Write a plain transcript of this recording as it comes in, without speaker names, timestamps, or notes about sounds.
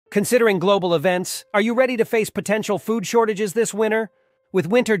Considering global events, are you ready to face potential food shortages this winter? With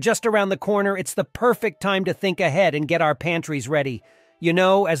winter just around the corner, it's the perfect time to think ahead and get our pantries ready. You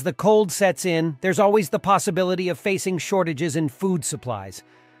know, as the cold sets in, there's always the possibility of facing shortages in food supplies.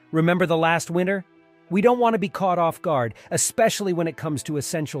 Remember the last winter? We don't want to be caught off guard, especially when it comes to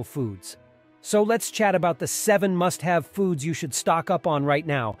essential foods. So let's chat about the 7 must-have foods you should stock up on right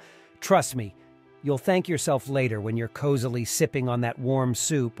now. Trust me, you'll thank yourself later when you're cozily sipping on that warm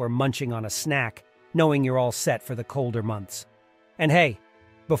soup or munching on a snack, knowing you're all set for the colder months. And hey,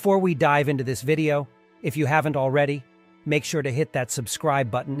 before we dive into this video, if you haven't already, make sure to hit that subscribe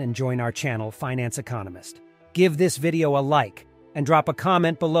button and join our channel, Finance Economist. Give this video a like and drop a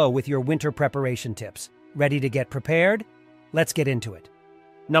comment below with your winter preparation tips. Ready to get prepared? Let's get into it.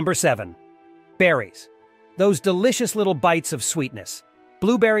 Number 7. Berries. Those delicious little bites of sweetness.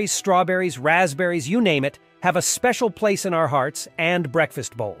 Blueberries, strawberries, raspberries, you name it, have a special place in our hearts and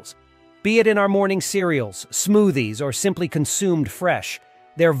breakfast bowls. Be it in our morning cereals, smoothies, or simply consumed fresh,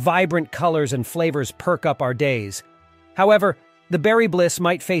 their vibrant colors and flavors perk up our days. However, the berry bliss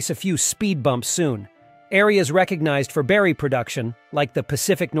might face a few speed bumps soon. Areas recognized for berry production, like the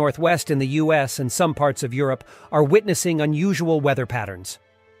Pacific Northwest in the US and some parts of Europe, are witnessing unusual weather patterns.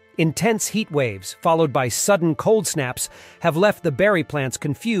 Intense heat waves, followed by sudden cold snaps, have left the berry plants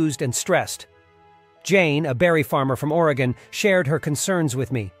confused and stressed. Jane, a berry farmer from Oregon, shared her concerns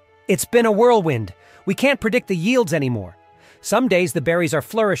with me. "It's been a whirlwind. We can't predict the yields anymore. Some days the berries are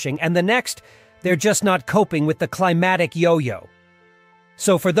flourishing, and the next, they're just not coping with the climatic yo-yo."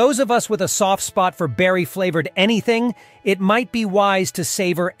 So for those of us with a soft spot for berry-flavored anything, it might be wise to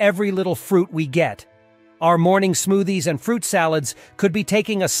savor every little fruit we get. Our morning smoothies and fruit salads could be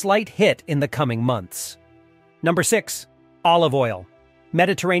taking a slight hit in the coming months. Number 6. Olive oil.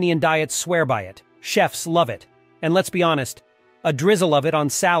 Mediterranean diets swear by it. Chefs love it. And let's be honest, a drizzle of it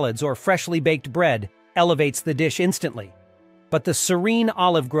on salads or freshly baked bread elevates the dish instantly. But the serene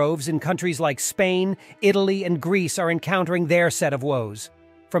olive groves in countries like Spain, Italy, and Greece are encountering their set of woes.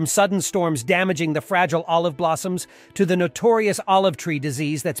 From sudden storms damaging the fragile olive blossoms to the notorious olive tree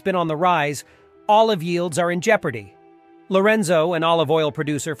disease that's been on the rise, olive yields are in jeopardy. Lorenzo, an olive oil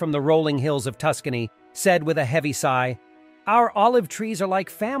producer from the rolling hills of Tuscany, said with a heavy sigh, "Our olive trees are like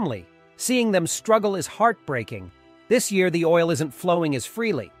family. Seeing them struggle is heartbreaking. This year the oil isn't flowing as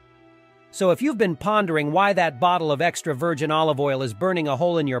freely." So if you've been pondering why that bottle of extra virgin olive oil is burning a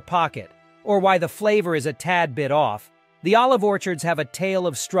hole in your pocket, or why the flavor is a tad bit off, the olive orchards have a tale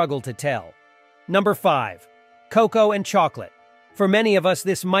of struggle to tell. Number 5. Cocoa and chocolate. For many of us,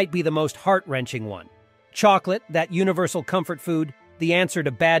 this might be the most heart-wrenching one. Chocolate, that universal comfort food, the answer to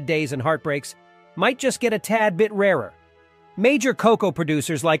bad days and heartbreaks, might just get a tad bit rarer. Major cocoa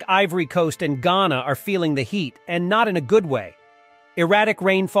producers like Ivory Coast and Ghana are feeling the heat, and not in a good way. Erratic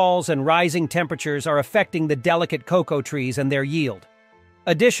rainfalls and rising temperatures are affecting the delicate cocoa trees and their yield.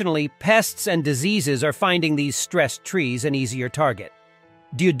 Additionally, pests and diseases are finding these stressed trees an easier target.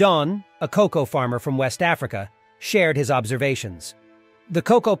 Dieudonne, a cocoa farmer from West Africa, shared his observations. "The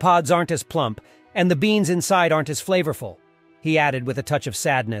cocoa pods aren't as plump, and the beans inside aren't as flavorful," he added with a touch of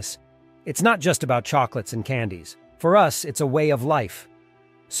sadness. "It's not just about chocolates and candies. For us, it's a way of life."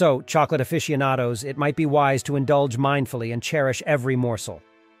 So, chocolate aficionados, it might be wise to indulge mindfully and cherish every morsel.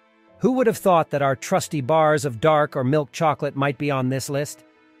 Who would have thought that our trusty bars of dark or milk chocolate might be on this list?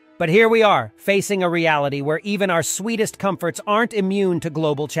 But here we are, facing a reality where even our sweetest comforts aren't immune to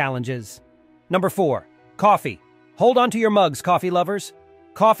global challenges. Number 4. Coffee. Hold on to your mugs, coffee lovers.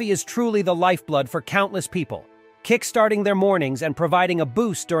 Coffee is truly the lifeblood for countless people, kickstarting their mornings and providing a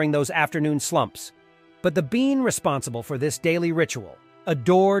boost during those afternoon slumps. But the bean responsible for this daily ritual,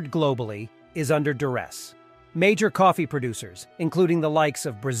 adored globally, is under duress. Major coffee producers, including the likes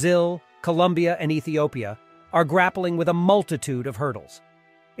of Brazil, Colombia, and Ethiopia, are grappling with a multitude of hurdles.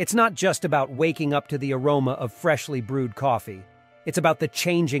 It's not just about waking up to the aroma of freshly brewed coffee. It's about the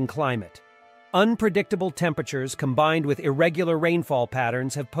changing climate. Unpredictable temperatures combined with irregular rainfall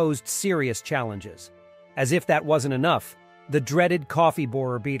patterns have posed serious challenges. As if that wasn't enough, the dreaded coffee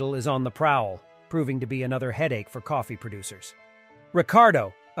borer beetle is on the prowl, proving to be another headache for coffee producers.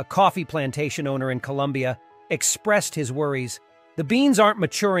 Ricardo, a coffee plantation owner in Colombia, expressed his worries. "The beans aren't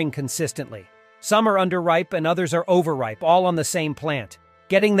maturing consistently. Some are underripe and others are overripe, all on the same plant.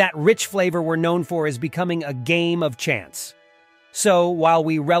 Getting that rich flavor we're known for is becoming a game of chance." So, while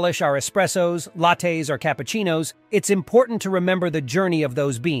we relish our espressos, lattes, or cappuccinos, it's important to remember the journey of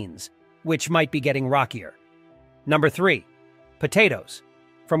those beans, which might be getting rockier. Number 3. Potatoes.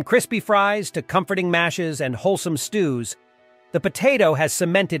 From crispy fries to comforting mashes and wholesome stews, the potato has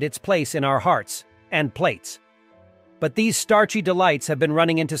cemented its place in our hearts and plates. But these starchy delights have been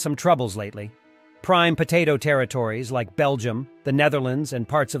running into some troubles lately. Prime potato territories like Belgium, the Netherlands, and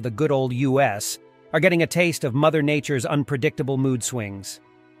parts of the good old US are getting a taste of Mother Nature's unpredictable mood swings.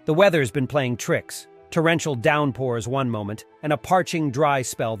 The weather's been playing tricks, torrential downpours one moment, and a parching dry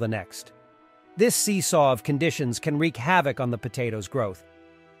spell the next. This seesaw of conditions can wreak havoc on the potatoes' growth,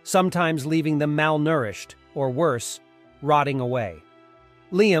 sometimes leaving them malnourished, or worse, rotting away.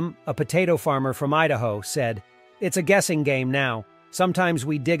 Liam, a potato farmer from Idaho, said, "It's a guessing game now. Sometimes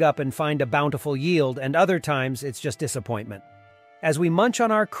we dig up and find a bountiful yield, and other times it's just disappointment." As we munch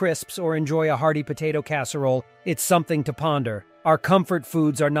on our crisps or enjoy a hearty potato casserole, it's something to ponder. Our comfort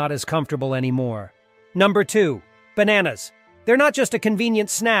foods are not as comfortable anymore. Number 2, bananas. They're not just a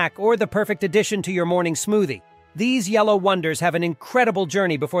convenient snack or the perfect addition to your morning smoothie. These yellow wonders have an incredible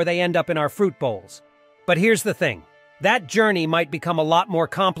journey before they end up in our fruit bowls. But here's the thing. That journey might become a lot more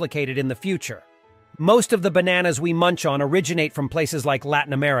complicated in the future. Most of the bananas we munch on originate from places like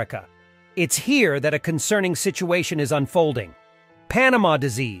Latin America. It's here that a concerning situation is unfolding. Panama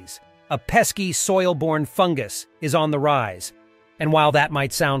disease, a pesky soil-borne fungus, is on the rise. And while that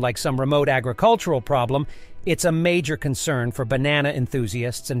might sound like some remote agricultural problem, it's a major concern for banana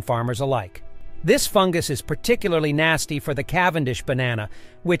enthusiasts and farmers alike. This fungus is particularly nasty for the Cavendish banana,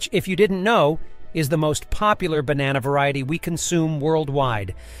 which, if you didn't know, is the most popular banana variety we consume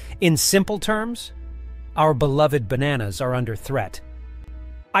worldwide. In simple terms, our beloved bananas are under threat.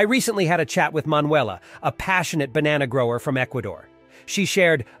 I recently had a chat with Manuela, a passionate banana grower from Ecuador. She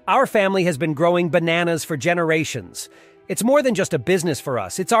shared, "Our family has been growing bananas for generations. It's more than just a business for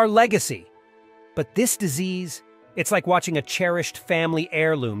us, it's our legacy. But this disease, it's like watching a cherished family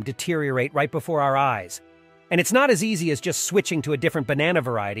heirloom deteriorate right before our eyes. And it's not as easy as just switching to a different banana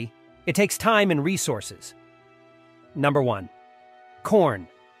variety. It takes time and resources." Number 1. Corn.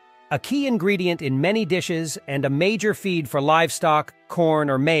 A key ingredient in many dishes and a major feed for livestock, corn,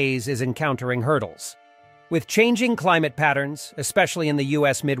 or maize is encountering hurdles. With changing climate patterns, especially in the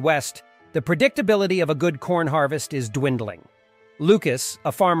U.S. Midwest, the predictability of a good corn harvest is dwindling. Lucas,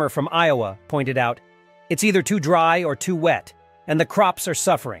 a farmer from Iowa, pointed out, "It's either too dry or too wet, and the crops are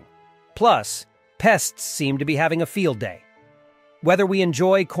suffering. Plus, pests seem to be having a field day." Whether we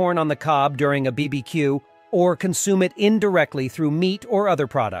enjoy corn on the cob during a BBQ or consume it indirectly through meat or other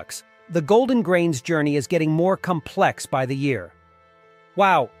products, the golden grain's journey is getting more complex by the year.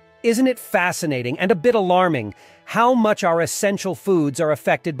 Wow, isn't it fascinating and a bit alarming how much our essential foods are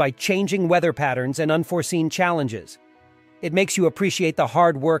affected by changing weather patterns and unforeseen challenges? It makes you appreciate the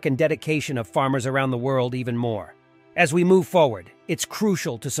hard work and dedication of farmers around the world even more. As we move forward, it's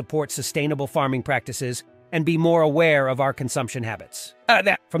crucial to support sustainable farming practices and be more aware of our consumption habits.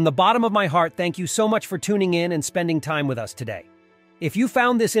 From the bottom of my heart, thank you so much for tuning in and spending time with us today. If you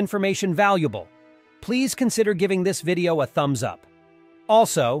found this information valuable, please consider giving this video a thumbs up.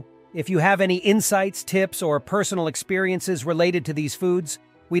 Also, if you have any insights, tips, or personal experiences related to these foods,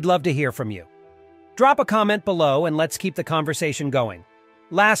 we'd love to hear from you. Drop a comment below and let's keep the conversation going.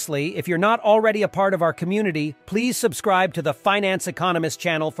 Lastly, if you're not already a part of our community, please subscribe to the Finance Economist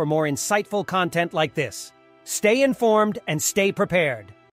channel for more insightful content like this. Stay informed and stay prepared.